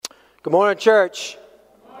Good morning, church.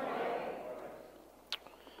 Good morning.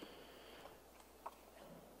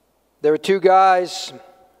 There were two guys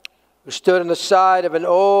who stood on the side of an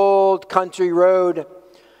old country road,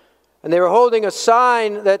 and they were holding a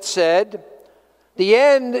sign that said, "The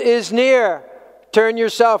end is near. Turn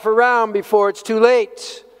yourself around before it's too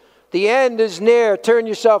late. The end is near. Turn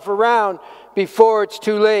yourself around before it's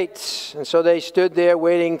too late." And so they stood there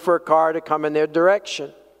waiting for a car to come in their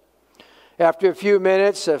direction. After a few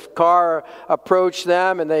minutes, a car approached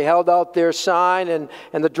them, and they held out their sign, and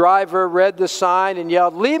the driver read the sign and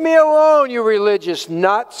yelled, "Leave me alone, you religious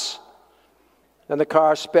nuts!" Then the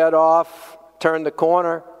car sped off, turned the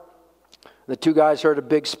corner. The two guys heard a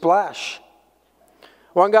big splash.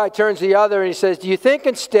 One guy turns to the other and he says, "Do you think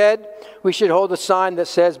instead we should hold a sign that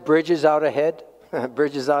says bridges out ahead?"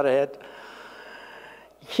 Bridges out ahead.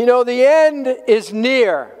 You know, the end is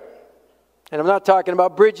near. And I'm not talking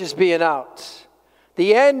about bridges being out.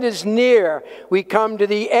 The end is near. We come to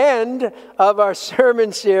the end of our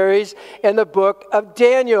sermon series in the book of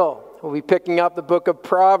Daniel. We'll be picking up the book of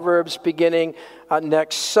Proverbs beginning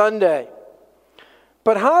next Sunday.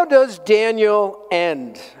 But how does Daniel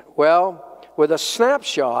end? Well, with a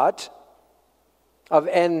snapshot of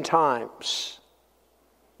end times.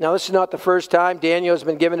 Now, this is not the first time Daniel has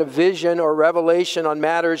been given a vision or revelation on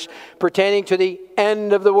matters pertaining to the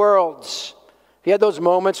end of the worlds. If you had those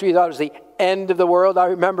moments where you thought it was the end of the world. I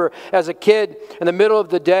remember as a kid in the middle of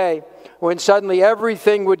the day when suddenly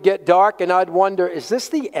everything would get dark and I'd wonder, is this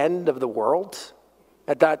the end of the world?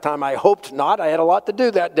 At that time, I hoped not. I had a lot to do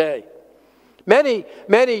that day. Many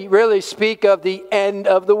really speak of the end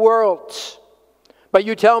of the world. But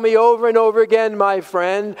you tell me over and over again, my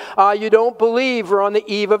friend, you don't believe we're on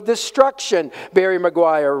the eve of destruction, Barry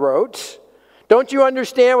Maguire wrote. Don't you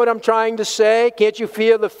understand what I'm trying to say? Can't you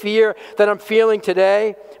feel the fear that I'm feeling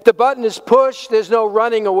today? If the button is pushed, there's no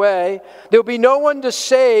running away. There'll be no one to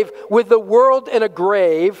save with the world in a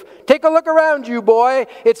grave. Take a look around you, boy.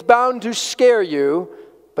 It's bound to scare you.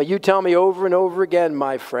 But you tell me over and over again,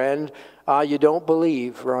 my friend, you don't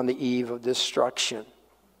believe we're on the eve of destruction.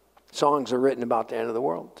 Songs are written about the end of the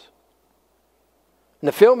world. And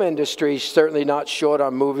the film industry is certainly not short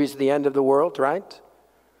on movies, the end of the world, right?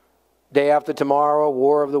 Day After Tomorrow,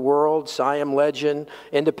 War of the Worlds, I Am Legend,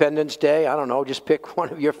 Independence Day. I don't know, just pick one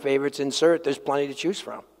of your favorites, insert. There's plenty to choose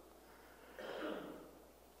from.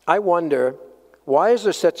 I wonder, why is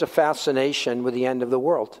there such a fascination with the end of the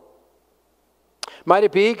world? Might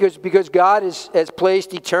it be because God has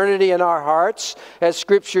placed eternity in our hearts, as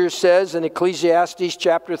Scripture says in Ecclesiastes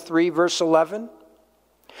chapter 3, verse 11?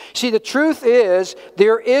 See, the truth is,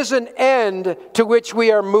 there is an end to which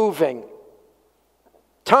we are moving.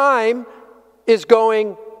 Time is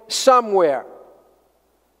going somewhere.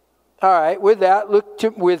 All right, with that,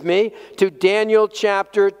 with me to Daniel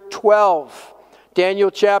chapter 12.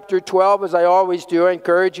 Daniel chapter 12, as I always do, I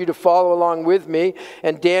encourage you to follow along with me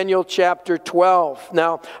in Daniel chapter 12.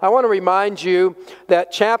 Now, I want to remind you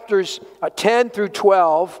that chapters 10 through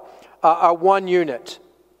 12 are one unit.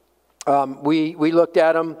 We looked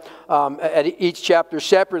at them at each chapter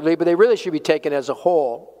separately, but they really should be taken as a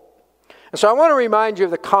whole. And so I want to remind you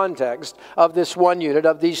of the context of this one unit,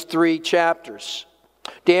 of these three chapters.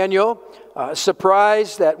 Daniel,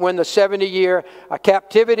 surprised that when the 70-year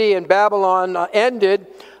captivity in Babylon ended,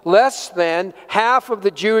 less than half of the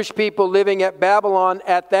Jewish people living at Babylon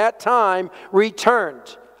at that time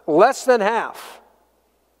returned. Less than half.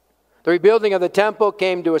 The rebuilding of the temple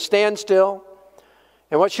came to a standstill.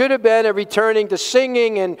 And what should have been a returning to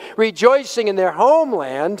singing and rejoicing in their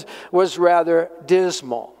homeland was rather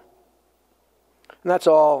dismal. And that's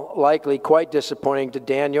all likely quite disappointing to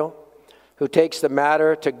Daniel, who takes the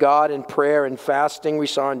matter to God in prayer and fasting, we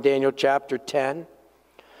saw in Daniel chapter 10.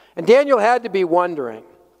 And Daniel had to be wondering,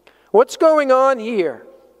 what's going on here?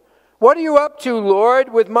 What are you up to,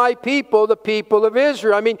 Lord, with my people, the people of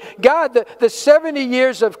Israel? I mean, God, the 70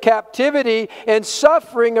 years of captivity and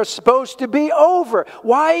suffering are supposed to be over.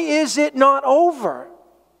 Why is it not over?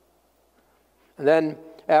 And then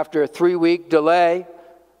after a 3-week delay,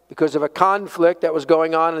 because of a conflict that was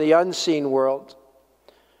going on in the unseen world,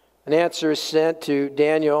 an answer is sent to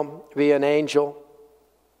Daniel via an angel.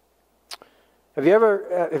 Have you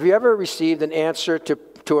ever received an answer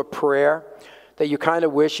to a prayer that you kind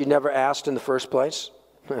of wish you never asked in the first place?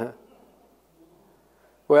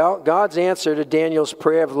 Well, God's answer to Daniel's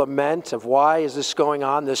prayer of lament, of why is this going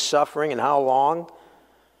on, this suffering, and how long?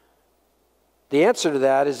 The answer to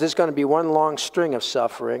that is there's going to be one long string of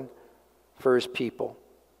suffering for his people.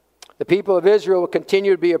 The people of Israel will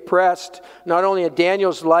continue to be oppressed, not only in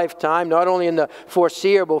Daniel's lifetime, not only in the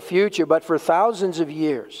foreseeable future, but for thousands of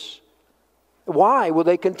years. Why will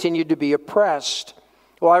they continue to be oppressed?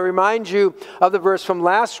 Well, I remind you of the verse from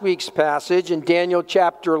last week's passage in Daniel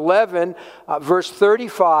chapter 11, verse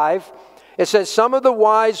 35. It says, some of the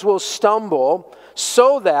wise will stumble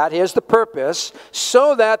so that, here's the purpose,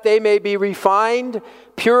 so that they may be refined,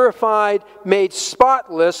 purified, made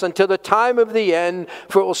spotless until the time of the end,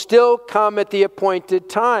 for it will still come at the appointed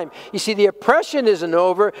time. You see, the oppression isn't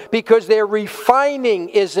over because their refining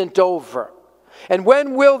isn't over. And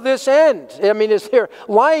when will this end? I mean, is there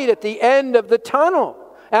light at the end of the tunnel?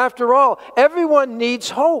 After all, everyone needs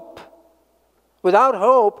hope. Without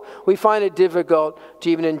hope, we find it difficult to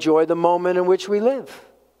even enjoy the moment in which we live.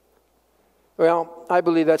 Well, I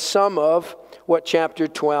believe that's some of what chapter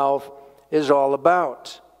 12 is all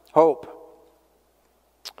about. Hope.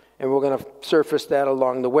 And we're going to surface that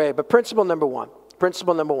along the way. But principle number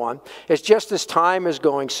one is just as time is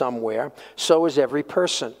going somewhere, so is every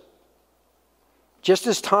person. Just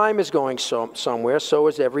as time is going somewhere, so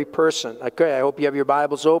is every person. Okay, I hope you have your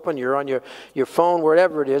Bibles open. You're on your phone,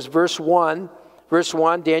 wherever it is. Verse 1,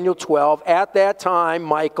 Daniel 12. At that time,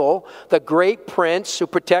 Michael, the great prince who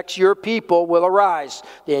protects your people, will arise.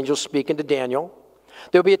 The angel speaking to Daniel.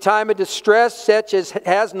 There will be a time of distress such as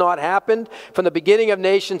has not happened from the beginning of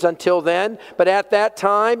nations until then. But at that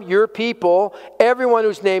time, your people, everyone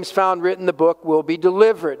whose name's found written in the book, will be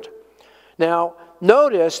delivered. Now,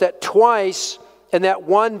 notice that twice in that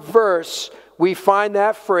one verse, we find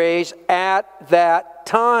that phrase, at that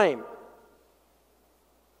time.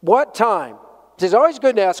 What time? It's always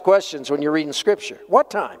good to ask questions when you're reading Scripture.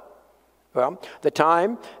 What time? Well, the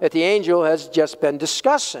time that the angel has just been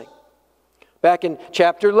discussing. Back in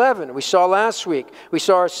chapter 11, we saw last week, we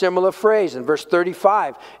saw a similar phrase in verse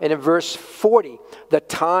 35 and in verse 40, the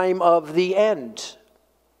time of the end.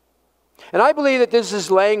 And I believe that this is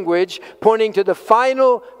language pointing to the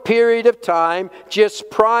final period of time just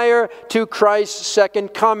prior to Christ's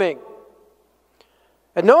second coming.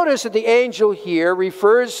 And notice that the angel here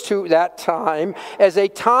refers to that time as a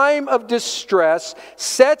time of distress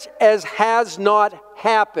such as has not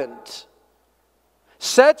happened.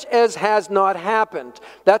 Such as has not happened.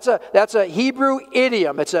 That's a Hebrew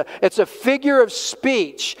idiom. It's a figure of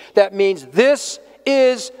speech that means this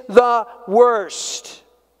is the worst.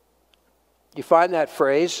 You find that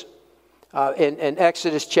phrase in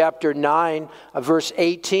Exodus chapter 9, verse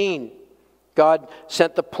 18. God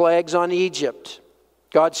sent the plagues on Egypt.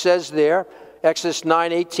 God says there, Exodus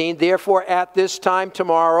 9:18, therefore at this time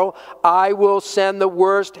tomorrow I will send the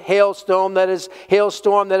worst hailstorm that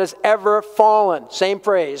has ever fallen. Same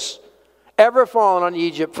phrase. Ever fallen on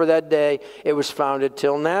Egypt for that day it was founded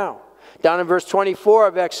till now. Down in verse 24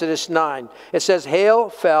 of Exodus 9, it says, hail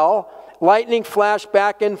fell, lightning flashed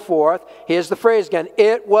back and forth. Here's the phrase again.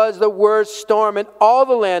 It was the worst storm in all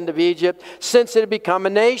the land of Egypt since it had become a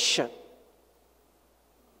nation.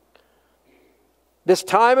 This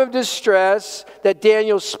time of distress that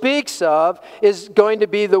Daniel speaks of is going to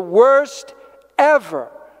be the worst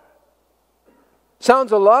ever.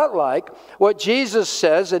 Sounds a lot like what Jesus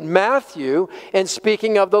says in Matthew in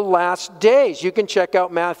speaking of the last days. You can check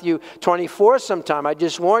out Matthew 24 sometime. I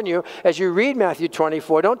just warn you, as you read Matthew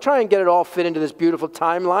 24, don't try and get it all fit into this beautiful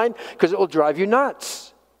timeline because it will drive you nuts.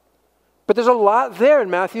 But there's a lot there in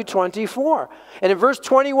Matthew 24. And in verse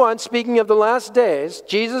 21, speaking of the last days,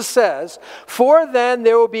 Jesus says, for then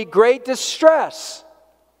there will be great distress.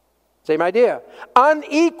 Same idea.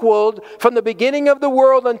 Unequaled from the beginning of the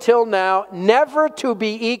world until now, never to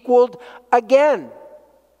be equaled again.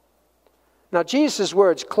 Now, Jesus'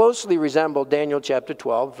 words closely resemble Daniel chapter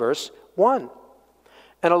 12, verse 1.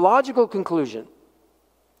 And a logical conclusion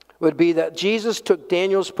would be that Jesus took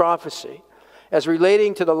Daniel's prophecy as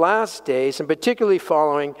relating to the last days, and particularly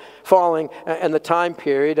falling in the time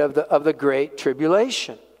period of the Great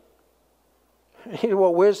Tribulation.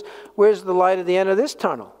 Well, where's the light at the end of this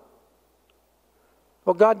tunnel?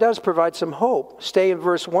 Well, God does provide some hope. Stay in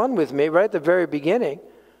verse 1 with me, right at the very beginning.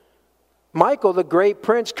 Michael, the great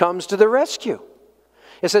prince, comes to the rescue.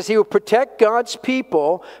 It says he will protect God's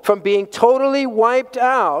people from being totally wiped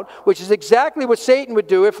out, which is exactly what Satan would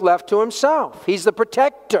do if left to himself. He's the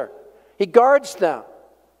protector. He guards them.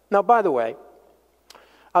 Now, by the way,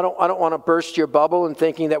 I don't want to burst your bubble in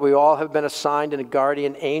thinking that we all have been assigned a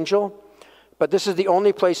guardian angel, but this is the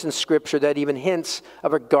only place in Scripture that even hints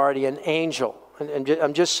of a guardian angel. And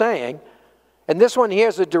I'm just saying, and this one here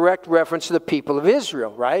is a direct reference to the people of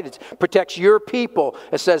Israel, right? It protects your people,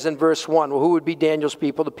 it says in verse 1. Well, who would be Daniel's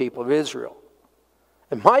people? The people of Israel.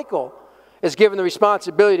 And Michael is given the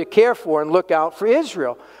responsibility to care for and look out for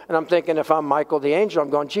Israel. And I'm thinking, if I'm Michael the angel, I'm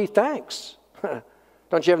going, gee, thanks.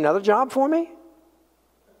 Don't you have another job for me?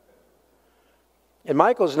 And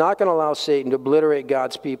Michael's not going to allow Satan to obliterate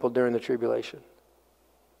God's people during the tribulation.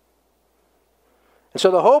 And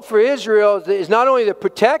so the hope for Israel is not only the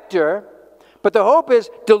protector, but the hope is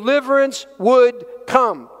deliverance would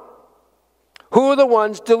come. Who are the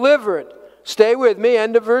ones delivered? Stay with me,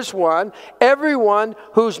 end of verse 1. Everyone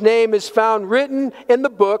whose name is found written in the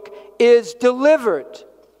book is delivered.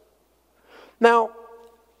 Now,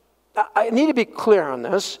 I need to be clear on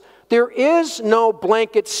this. There is no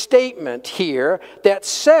blanket statement here that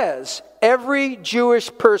says every Jewish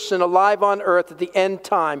person alive on earth at the end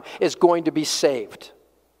time is going to be saved.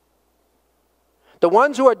 The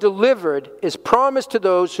ones who are delivered is promised to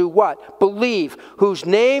those who what? Believe, whose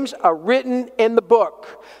names are written in the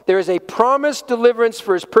book. There is a promised deliverance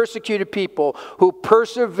for his persecuted people who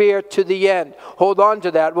persevere to the end. Hold on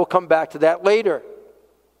to that. We'll come back to that later.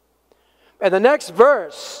 And the next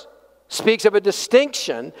verse speaks of a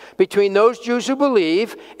distinction between those Jews who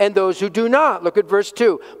believe and those who do not. Look at verse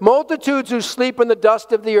 2. Multitudes who sleep in the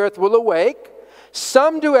dust of the earth will awake,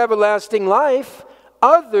 some to everlasting life,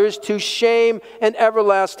 others to shame and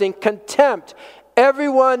everlasting contempt.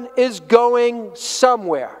 Everyone is going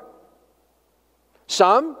somewhere.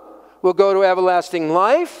 Some will go to everlasting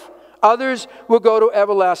life, others will go to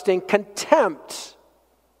everlasting contempt.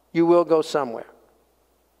 You will go somewhere.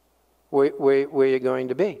 Where are you going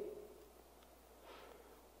to be?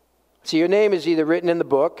 See, your name is either written in the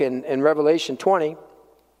book, and in Revelation 20,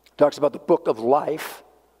 talks about the book of life.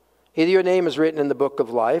 Either your name is written in the book of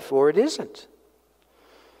life, or it isn't.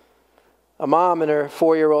 A mom and her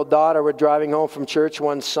 4-year-old daughter were driving home from church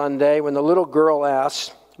one Sunday when the little girl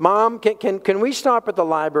asked, "Mom, can we stop at the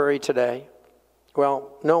library today?"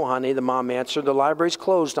 "Well, no, honey," the mom answered. "The library's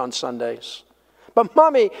closed on Sundays." "But,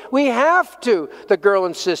 Mommy, we have to," the girl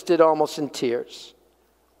insisted, almost in tears.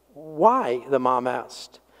 "Why?" the mom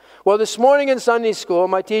asked. "Well, this morning in Sunday school,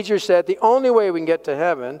 my teacher said the only way we can get to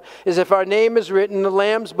heaven is if our name is written in the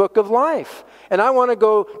Lamb's book of life. And I want to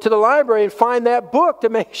go to the library and find that book to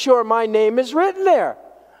make sure my name is written there."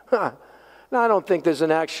 Now, I don't think there's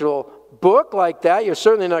an actual book like that. You're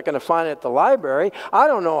certainly not going to find it at the library. I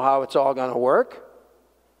don't know how it's all going to work.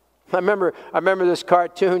 I remember this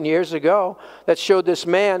cartoon years ago that showed this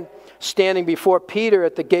man standing before Peter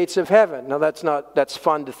at the gates of heaven. Now that's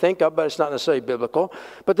fun to think of, but it's not necessarily biblical.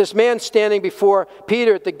 But this man standing before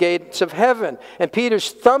Peter at the gates of heaven, and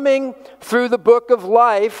Peter's thumbing through the book of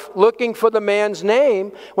life looking for the man's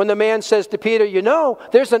name when the man says to Peter, "You know,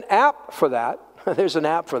 there's an app for that." There's an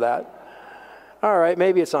app for that. All right,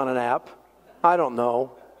 maybe it's on an app. I don't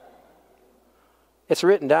know. It's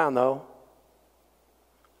written down though.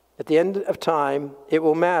 At the end of time, it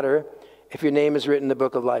will matter if your name is written in the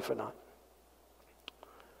book of life or not.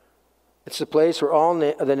 It's the place where all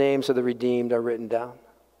the names of the redeemed are written down.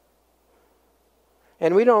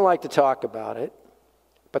 And we don't like to talk about it,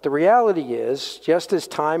 but the reality is, just as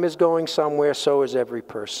time is going somewhere, so is every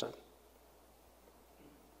person.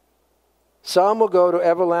 Some will go to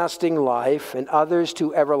everlasting life, and others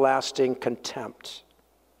to everlasting contempt.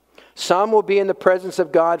 Some will be in the presence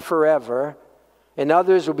of God forever, and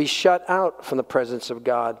others will be shut out from the presence of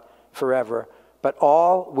God forever. But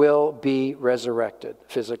all will be resurrected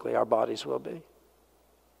physically. Our bodies will be.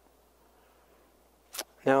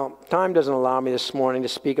 Now, time doesn't allow me this morning to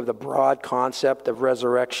speak of the broad concept of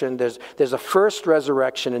resurrection. There's a first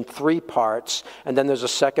resurrection in 3 parts, and then there's a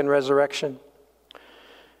second resurrection.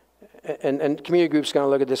 And community group's going to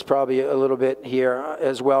look at this probably a little bit here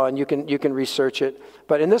as well, and you can research it.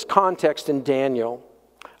 But in this context in Daniel,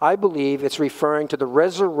 I believe it's referring to the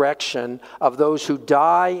resurrection of those who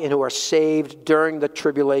die and who are saved during the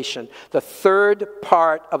tribulation. The third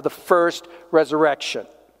part of the first resurrection.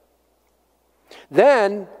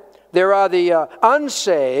 Then there are the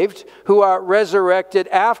unsaved who are resurrected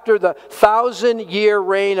after the 1,000-year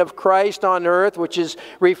reign of Christ on earth, which is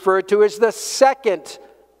referred to as the second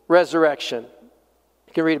resurrection.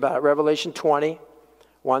 You can read about it. Revelation 20,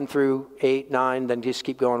 1 through 8, 9, then just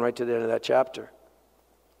keep going right to the end of that chapter.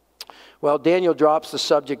 Well, Daniel drops the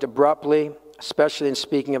subject abruptly, especially in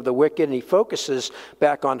speaking of the wicked, and he focuses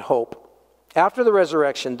back on hope. After the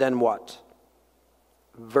resurrection, then what?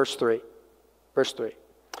 Verse 3.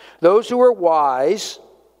 Those who are wise,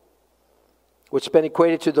 which has been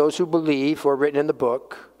equated to those who believe, who are written in the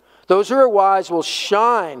book, those who are wise will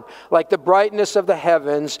shine like the brightness of the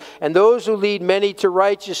heavens, and those who lead many to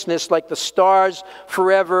righteousness like the stars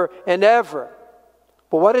forever and ever.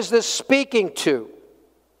 But what is this speaking to?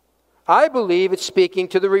 I believe it's speaking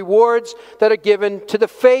to the rewards that are given to the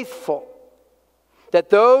faithful. That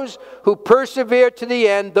those who persevere to the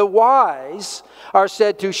end, the wise, are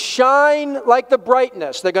said to shine like the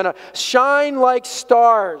brightness. They're going to shine like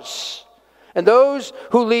stars. And those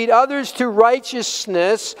who lead others to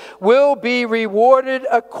righteousness will be rewarded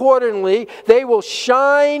accordingly. They will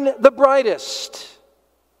shine the brightest.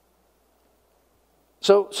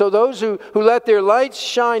 So those who let their lights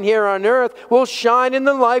shine here on earth will shine in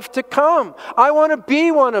the life to come. I want to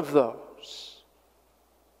be one of those.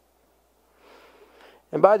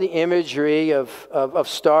 And by the imagery of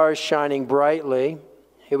stars shining brightly,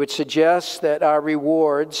 it would suggest that our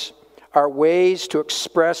rewards are ways to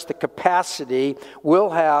express the capacity we'll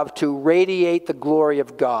have to radiate the glory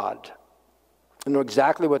of God. I know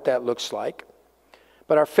exactly what that looks like.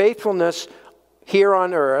 But our faithfulness here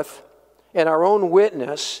on earth and our own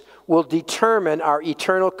witness will determine our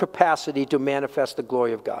eternal capacity to manifest the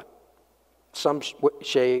glory of God. Some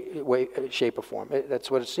shape or form.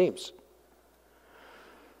 That's what it seems.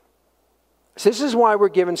 So this is why we're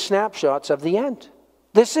given snapshots of the end.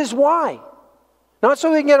 This is why. Not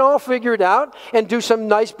so we can get all figured out and do some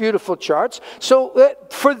nice, beautiful charts. So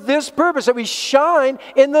that for this purpose, that we shine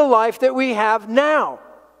in the life that we have now.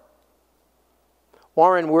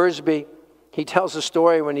 Warren Wiersbe, he tells a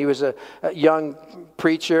story when he was a young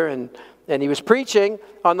preacher, and he was preaching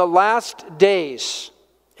on the last days.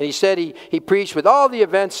 And he said he preached with all the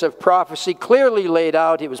events of prophecy clearly laid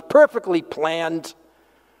out. It was perfectly planned.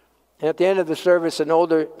 And at the end of the service, an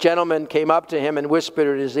older gentleman came up to him and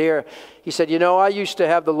whispered in his ear. He said, I used to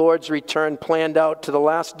have the Lord's return planned out to the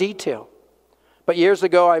last detail. But years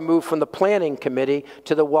ago, I moved from the planning committee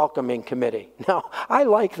to the welcoming committee. Now, I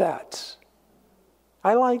like that.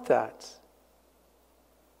 I like that.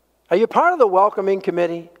 Are you part of the welcoming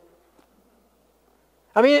committee?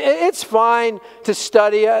 I mean, it's fine to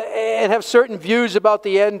study and have certain views about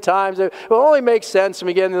the end times. It will only make sense when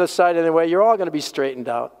we get into the side anyway. You're all going to be straightened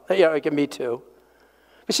out. Yeah, it can be too.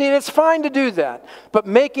 You see, it's fine to do that. But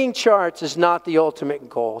making charts is not the ultimate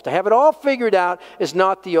goal. To have it all figured out is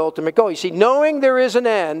not the ultimate goal. You see, knowing there is an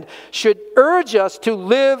end should urge us to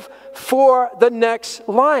live for the next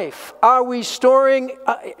life. Are we storing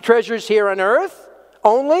treasures here on earth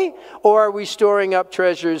only, or are we storing up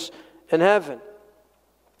treasures in heaven?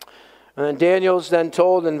 And then Daniel's then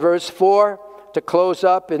told in verse 4 to close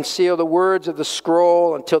up and seal the words of the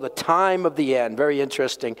scroll until the time of the end. Very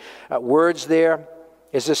interesting words there.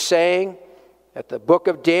 Is a saying that the book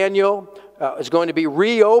of Daniel is going to be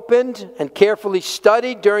reopened and carefully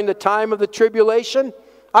studied during the time of the tribulation?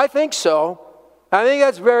 I think so. I think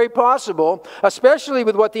that's very possible, especially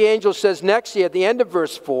with what the angel says next here at the end of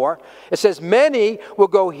verse 4. It says, many will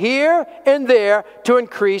go here and there to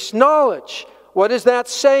increase knowledge. What is that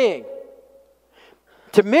saying?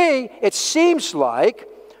 To me, it seems like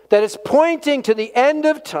that it's pointing to the end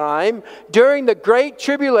of time during the Great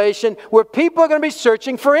Tribulation where people are going to be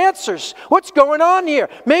searching for answers. What's going on here?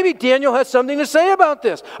 Maybe Daniel has something to say about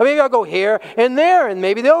this. Or maybe I'll go here and there and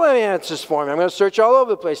maybe they'll have answers for me. I'm going to search all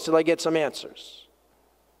over the place till I get some answers.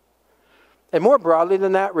 And more broadly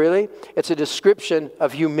than that, really, it's a description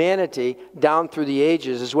of humanity down through the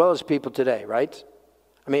ages as well as people today, right?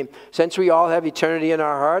 I mean, since we all have eternity in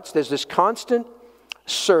our hearts, there's this constant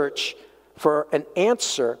search for an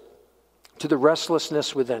answer to the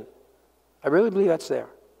restlessness within. I really believe that's there.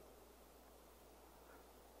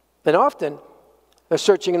 And often, they're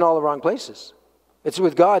searching in all the wrong places. It's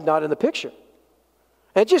with God not in the picture.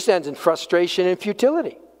 And it just ends in frustration and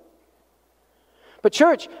futility. But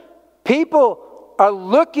church, people are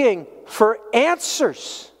looking for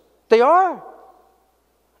answers. They are.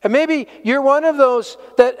 And maybe you're one of those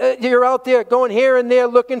that you're out there going here and there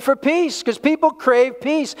looking for peace, because people crave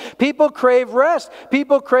peace. People crave rest.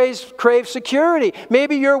 People crave security.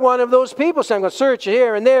 Maybe you're one of those people saying, I'm going to search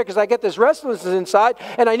here and there because I get this restlessness inside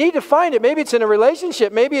and I need to find it. Maybe it's in a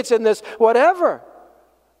relationship. Maybe it's in this whatever.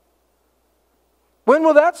 When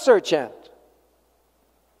will that search end?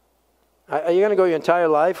 Are you going to go your entire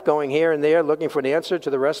life going here and there looking for an answer to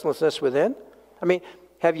the restlessness within? I mean,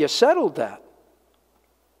 have you settled that?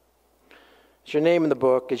 Is your name in the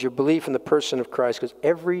book? Is your belief in the person of Christ? Because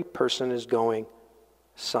every person is going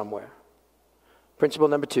somewhere. Principle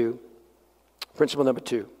number two.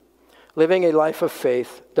 Living a life of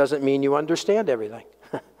faith doesn't mean you understand everything.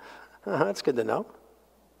 That's good to know.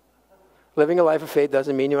 Living a life of faith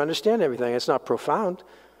doesn't mean you understand everything. It's not profound,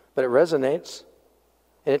 but it resonates.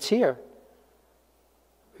 And it's here.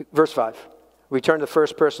 Verse 5. Return to the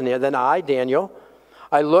first person here. Then I, Daniel,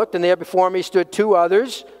 I looked, and there before me stood two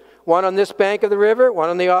others, one on this bank of the river, one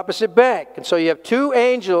on the opposite bank. And so you have two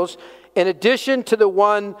angels in addition to the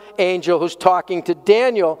one angel who's talking to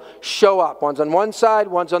Daniel show up. One's on one side,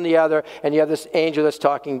 one's on the other, and you have this angel that's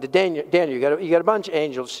talking to Daniel. You got a bunch of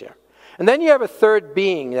angels here. And then you have a third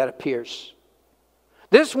being that appears.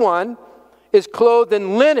 This one is clothed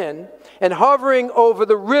in linen, and hovering over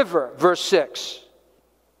the river, verse 6.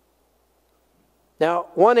 Now,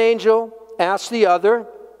 one angel asked the other,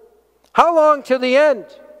 how long till the end?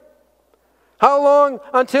 How long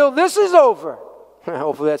until this is over?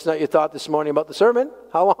 Hopefully that's not your thought this morning about the sermon.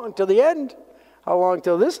 How long till the end? How long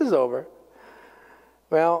till this is over?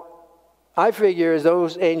 Well, I figure as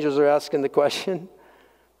those angels are asking the question,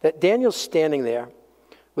 that Daniel's standing there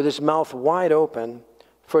with his mouth wide open,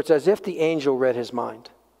 for it's as if the angel read his mind.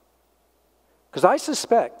 Because I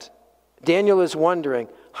suspect Daniel is wondering,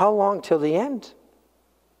 how long till the end?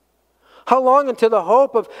 How long until the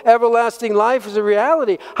hope of everlasting life is a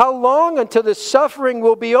reality? How long until the suffering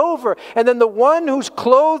will be over? And then the one who's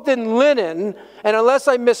clothed in linen, and unless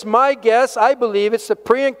I miss my guess, I believe it's the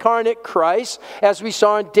pre-incarnate Christ, as we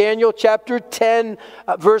saw in Daniel chapter 10,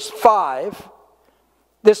 verse 5.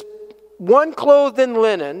 This one clothed in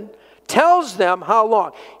linen tells them how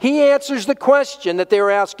long. He answers the question that they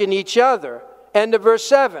were asking each other. End of verse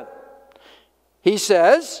 7. He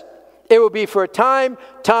says, it will be for a time,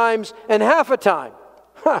 times, and half a time.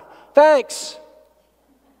 Thanks.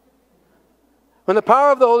 When the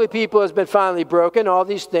power of the holy people has been finally broken, all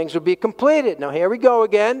these things will be completed. Now here we go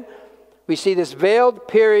again. We see this veiled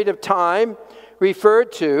period of time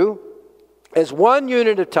referred to as 1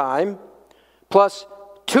 unit of time plus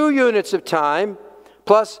 2 units of time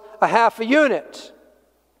plus a half a unit.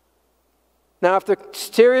 Now after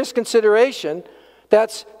serious consideration,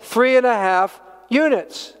 that's 3.5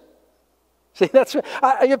 units. See, that's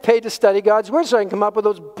I get paid to study God's Word so I can come up with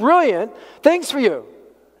those brilliant things for you.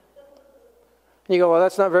 And you go, well,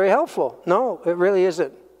 that's not very helpful. No, it really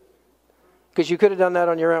isn't. Because you could have done that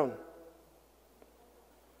on your own.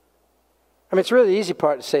 I mean, it's really the easy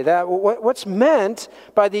part to say that. What's meant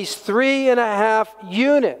by these 3.5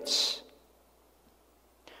 units?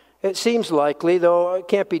 It seems likely, though it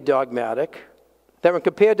can't be dogmatic, that when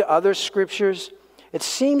compared to other scriptures, it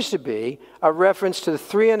seems to be a reference to the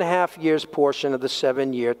 3.5 years portion of the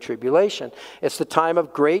 7-year tribulation. It's the time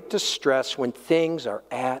of great distress when things are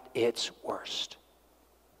at its worst.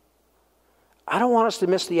 I don't want us to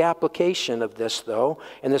miss the application of this, though,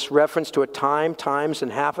 and this reference to a time, times, and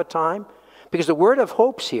half a time, because the word of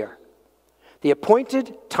hope's here. The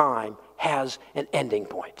appointed time has an ending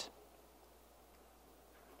point.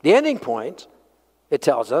 The ending point, it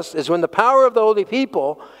tells us, is when the power of the holy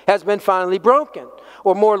people has been finally broken.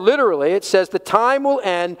 Or more literally, it says the time will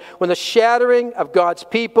end when the shattering of God's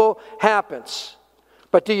people happens.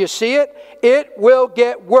 But do you see it? It will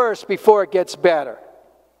get worse before it gets better.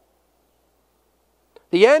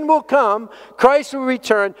 The end will come. Christ will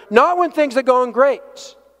return, not when things are going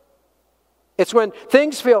great. It's when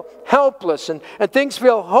things feel helpless and things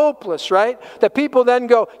feel hopeless, right? That people then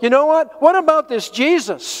go, you know what? What about this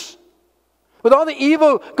Jesus? With all the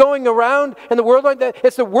evil going around in the world like that,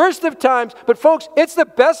 it's the worst of times. But folks, it's the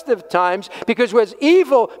best of times, because as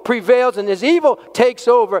evil prevails and as evil takes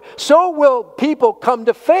over, so will people come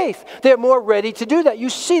to faith. They're more ready to do that. You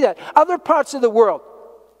see that. Other parts of the world,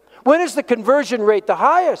 when is the conversion rate the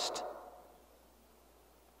highest?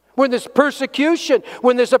 When there's persecution,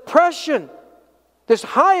 when there's oppression, there's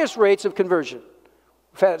highest rates of conversion.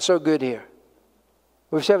 We've had it so good here.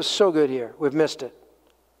 We've had it so good here. We've missed it.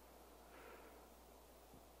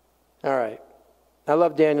 All right. I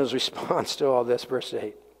love Daniel's response to all this, verse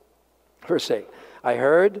 8. Verse 8. I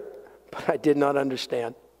heard, but I did not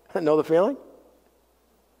understand. Know the feeling?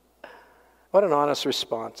 What an honest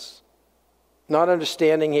response. Not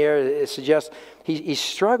understanding here, it suggests he's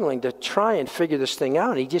struggling to try and figure this thing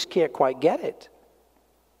out, and he just can't quite get it.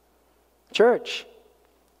 Church,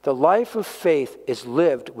 the life of faith is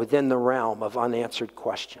lived within the realm of unanswered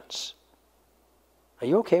questions. Are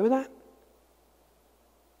you okay with that?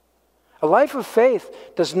 A life of faith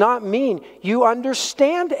does not mean you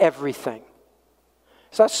understand everything.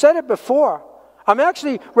 So I've said it before. I'm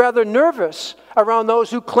actually rather nervous around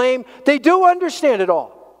those who claim they do understand it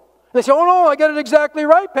all. They say, oh no, I got it exactly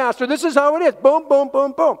right, Pastor. This is how it is. Boom, boom,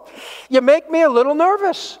 boom, boom. You make me a little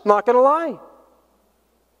nervous, I'm not going to lie.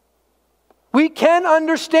 We can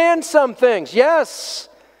understand some things, yes.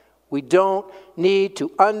 We don't need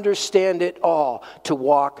to understand it all to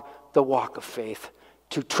walk the walk of faith,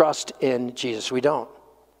 to trust in Jesus. We don't.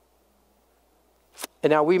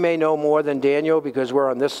 And now we may know more than Daniel because we're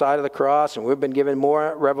on this side of the cross and we've been given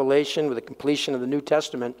more revelation with the completion of the New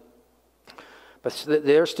Testament. But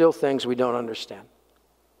there are still things we don't understand.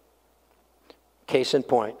 Case in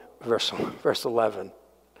point, verse 11.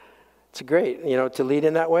 It's great, to lead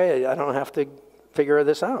in that way. I don't have to figure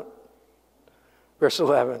this out. Verse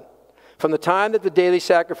 11. From the time that the daily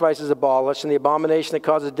sacrifice is abolished and the abomination that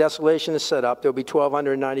causes desolation is set up, there will be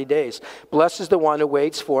 1,290 days. Blessed is the one who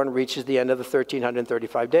waits for and reaches the end of the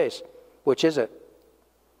 1,335 days. Which is it?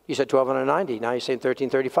 You said 1,290. Now you're saying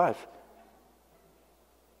 1,335.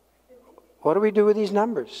 What do we do with these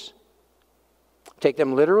numbers? Take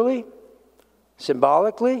them literally?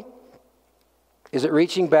 Symbolically? Is it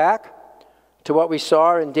reaching back to what we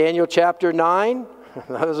saw in Daniel chapter 9?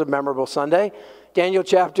 That was a memorable Sunday. Daniel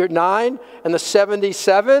chapter 9 and the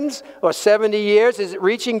 77s or 70 years. Is it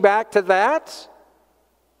reaching back to that?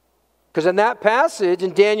 Because in that passage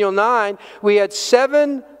in Daniel 9, we had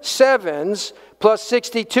 7 sevens plus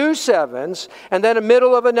 62 sevens and then a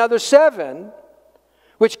middle of another 7.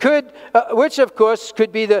 Which of course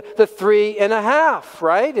could be the 3.5,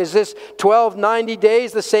 right? Is this 1,290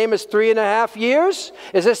 days the same as 3.5 years?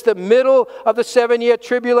 Is this the middle of the 7-year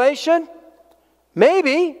tribulation?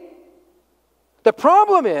 Maybe. The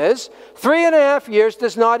problem is 3.5 years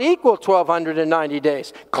does not equal 1,290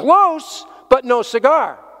 days. Close, but no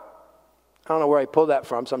cigar. I don't know where I pull that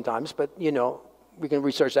from sometimes, but we can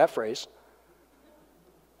research that phrase.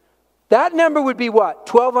 That number would be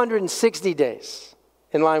what? 1,260 days.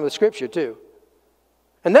 In line with Scripture, too.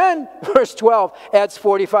 And then, verse 12 adds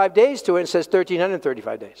 45 days to it and says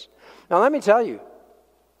 1,335 days. Now, let me tell you,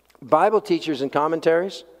 Bible teachers and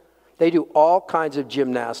commentaries, they do all kinds of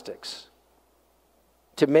gymnastics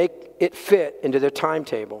to make it fit into their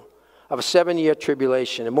timetable of a 7-year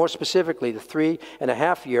tribulation, and more specifically, the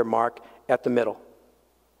 3.5-year mark at the middle.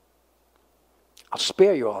 I'll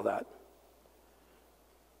spare you all that.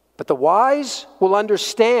 But the wise will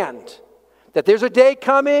understand that there's a day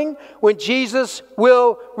coming when Jesus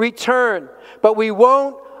will return. But we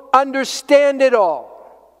won't understand it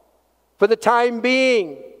all for the time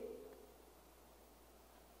being.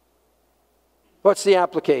 What's the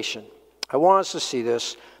application? I want us to see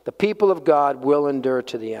this. The people of God will endure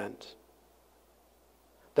to the end.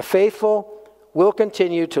 The faithful will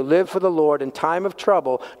continue to live for the Lord in time of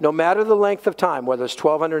trouble, no matter the length of time, whether it's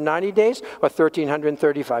 1,290 days or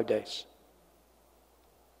 1,335 days.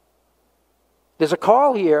 There's a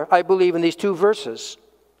call here, I believe, in these 2 verses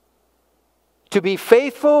to be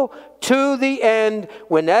faithful to the end,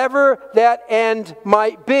 whenever that end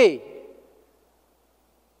might be.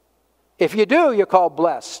 If you do, you're called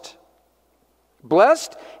blessed.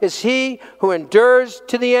 Blessed is he who endures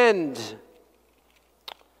to the end.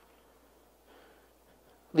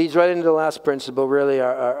 Leads right into the last principle, really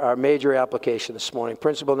our major application this morning.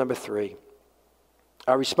 Principle number 3.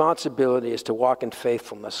 Our responsibility is to walk in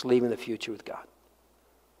faithfulness, leaving the future with God.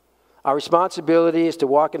 Our responsibility is to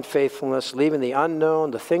walk in faithfulness, leaving the unknown,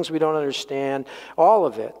 the things we don't understand, all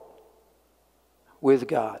of it with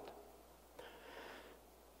God.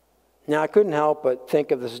 Now, I couldn't help but think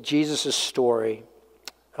of this Jesus' story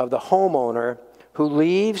of the homeowner who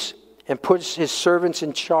leaves and puts his servants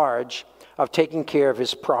in charge of taking care of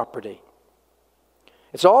his property.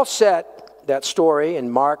 It's all set, that story, in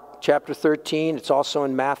Mark chapter 13. It's also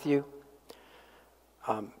in Matthew.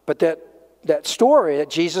 But that story that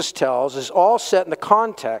Jesus tells is all set in the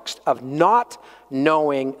context of not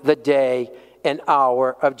knowing the day and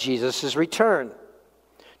hour of Jesus' return.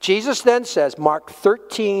 Jesus then says, Mark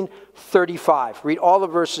 13:35. Read all the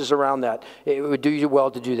verses around that. It would do you well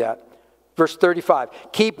to do that. Verse 35.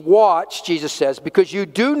 Keep watch, Jesus says, because you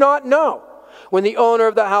do not know when the owner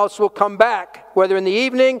of the house will come back, whether in the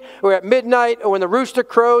evening or at midnight or when the rooster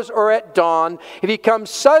crows or at dawn. If he comes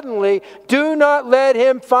suddenly, do not let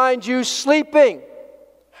him find you sleeping.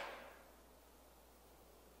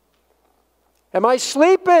 Am I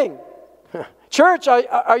sleeping? Church,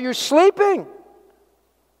 are you sleeping?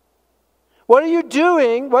 What are you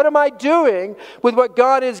doing? What am I doing with what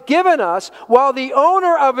God has given us while the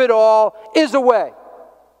owner of it all is away?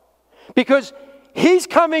 Because he's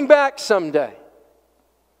coming back someday.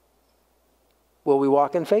 Will we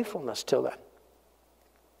walk in faithfulness till then?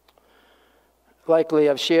 Likely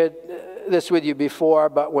I've shared this with you before,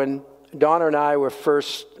 but when Donna and I were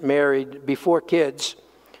first married, before kids,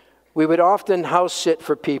 we would often house sit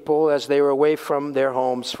for people as they were away from their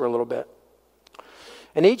homes for a little bit.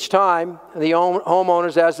 And each time, the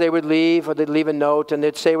homeowners, as they would leave, or they'd leave a note, and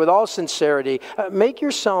they'd say with all sincerity, make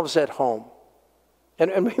yourselves at home.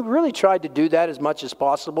 And we really tried to do that as much as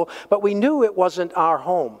possible, but we knew it wasn't our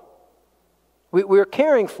home. We were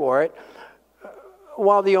caring for it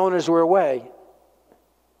while the owners were away.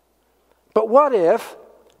 But what if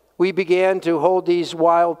we began to hold these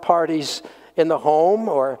wild parties in the home,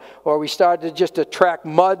 or we started just to track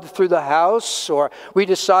mud through the house, or we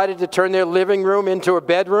decided to turn their living room into a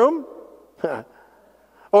bedroom?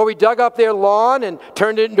 Or we dug up their lawn and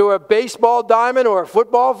turned it into a baseball diamond or a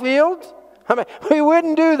football field? I mean, we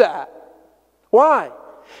wouldn't do that. Why?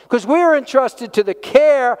 Because we were entrusted to the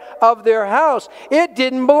care of their house. It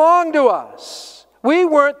didn't belong to us. We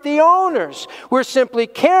weren't the owners. We're simply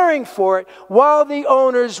caring for it while the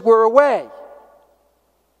owners were away.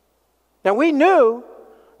 Now we knew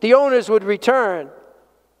the owners would return,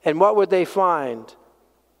 and what would they find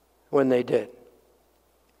when they did?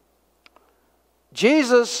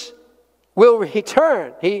 Jesus will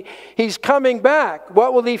return. He's coming back.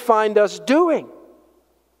 What will he find us doing?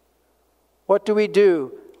 What do we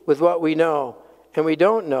do with what we know and we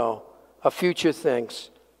don't know of future things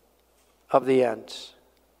of the ends?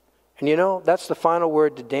 And you know, that's the final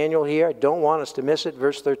word to Daniel here. I don't want us to miss it.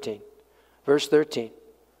 Verse 13. Verse 13.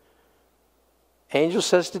 Angel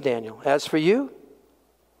says to Daniel, as for you,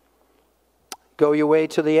 go your way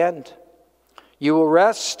to the end. You will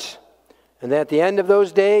rest, and at the end of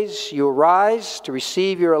those days, you will rise to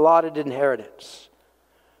receive your allotted inheritance.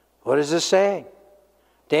 What is this saying?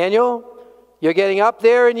 Daniel, you're getting up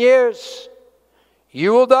there in years.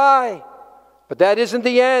 You will die, but that isn't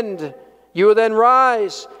the end. You will then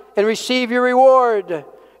rise and receive your reward.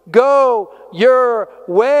 Go your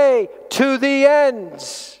way to the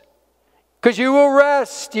ends. Because you will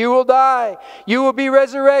rest, you will die, you will be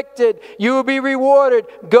resurrected, you will be rewarded.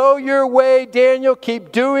 Go your way, Daniel.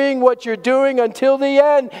 Keep doing what you're doing until the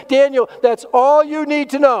end. Daniel, that's all you need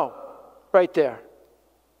to know right there.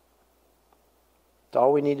 That's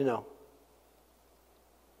all we need to know.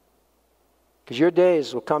 Because your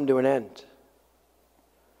days will come to an end.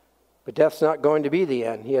 But death's not going to be the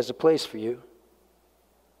end. He has a place for you.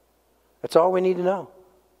 That's all we need to know.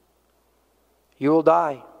 You will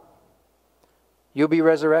die. You'll be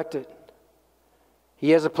resurrected. He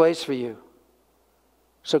has a place for you.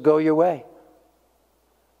 So go your way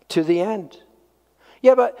to the end.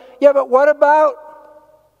 Yeah, but what about?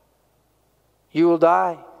 You will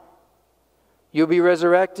die. You'll be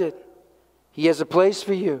resurrected. He has a place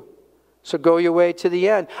for you. So go your way to the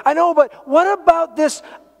end. I know, but what about this?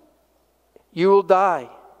 You will die.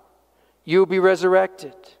 You'll be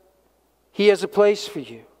resurrected. He has a place for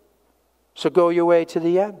you. So go your way to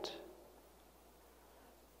the end.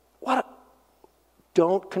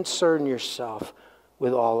 Don't concern yourself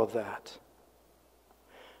with all of that.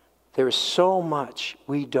 There is so much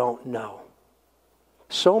we don't know.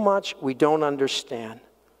 So much we don't understand.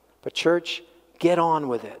 But church, get on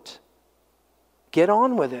with it. Get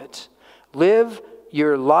on with it. Live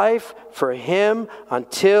your life for Him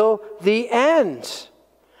until the end.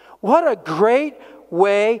 What a great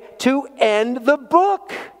way to end the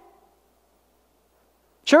book.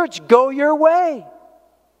 Church, go your way.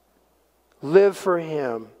 Live for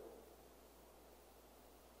Him.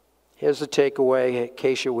 Here's the takeaway, in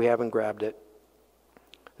case we haven't grabbed it.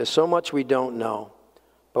 There's so much we don't know.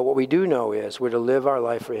 But what we do know is we're to live our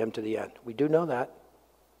life for Him to the end. We do know that.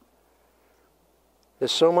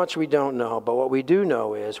 There's so much we don't know, but what we do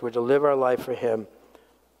know is we're to live our life for Him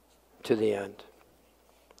to the end.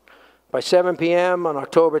 By 7 p.m. on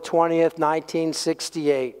October 20th,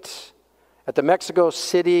 1968, at the Mexico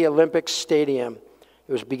City Olympic Stadium,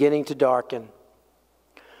 it was beginning to darken.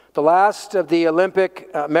 The last of the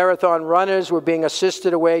Olympic marathon runners were being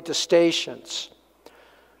assisted away to stations.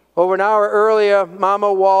 Over an hour earlier,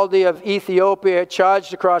 Mamo Walde of Ethiopia had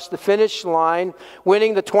charged across the finish line,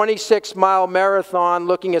 winning the 26-mile marathon,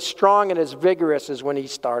 looking as strong and as vigorous as when he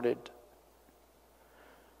started.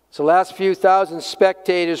 So the last few thousand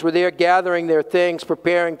spectators were there gathering their things,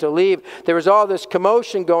 preparing to leave. There was all this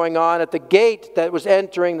commotion going on at the gate that was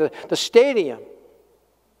entering the stadium.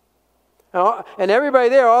 And everybody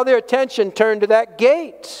there, all their attention turned to that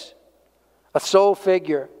gate. A sole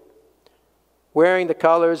figure, wearing the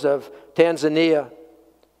colors of Tanzania,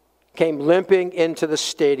 came limping into the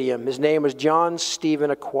stadium. His name was John Stephen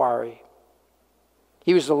Akhwari.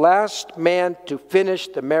 He was the last man to finish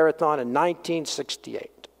the marathon in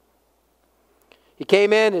 1968. He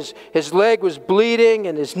came in, his leg was bleeding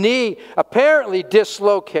and his knee apparently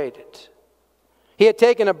dislocated. He had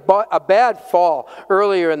taken a bad fall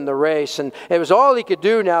earlier in the race, and it was all he could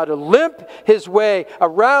do now to limp his way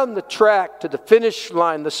around the track to the finish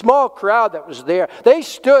line. The small crowd that was there, they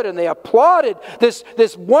stood and they applauded this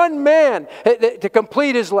one man to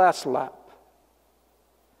complete his last lap.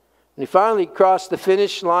 And he finally crossed the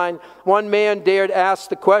finish line. One man dared ask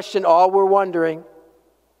the question all were wondering.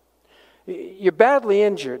 You're badly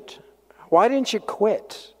injured. Why didn't you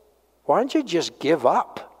quit? Why didn't you just give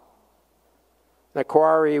up?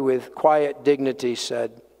 Akhwari, with quiet dignity,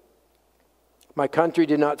 said, "My country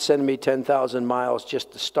did not send me 10,000 miles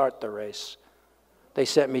just to start the race, they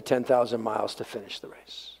sent me 10,000 miles to finish the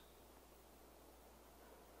race.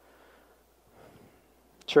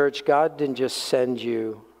 Church, God didn't just send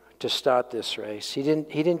you to start this race. He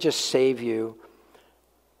didn't just save you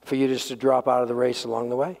for you just to drop out of the race along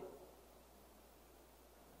the way.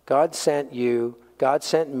 God sent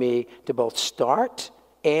me to both start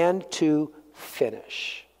and to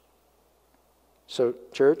finish. So,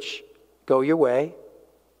 church, go your way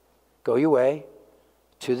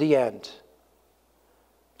to the end.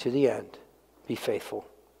 To the end. Be faithful.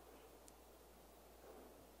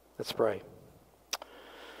 Let's pray.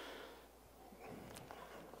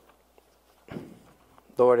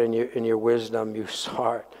 Lord, in your wisdom, you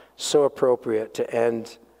saw it so appropriate to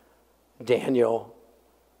end Daniel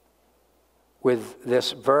with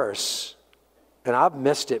this verse. And I've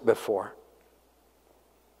missed it before.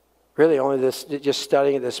 Really, just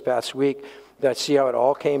studying it this past week, that I see how it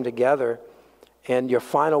all came together. And your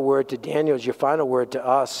final word to Daniel is your final word to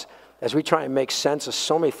us as we try and make sense of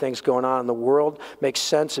so many things going on in the world, make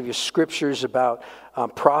sense of your scriptures about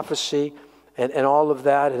prophecy and all of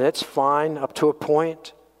that. And it's fine up to a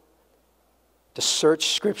point. To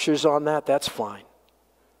search scriptures on that, that's fine.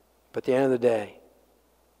 But at the end of the day,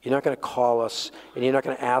 you're not going to call us and you're not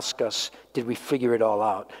going to ask us, did we figure it all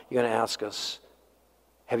out? You're going to ask us,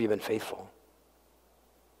 have you been faithful?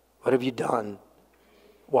 What have you done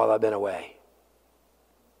while I've been away?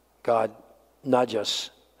 God, nudge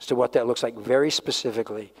us as to what that looks like very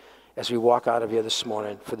specifically as we walk out of here this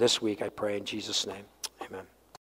morning for this week, I pray in Jesus' name.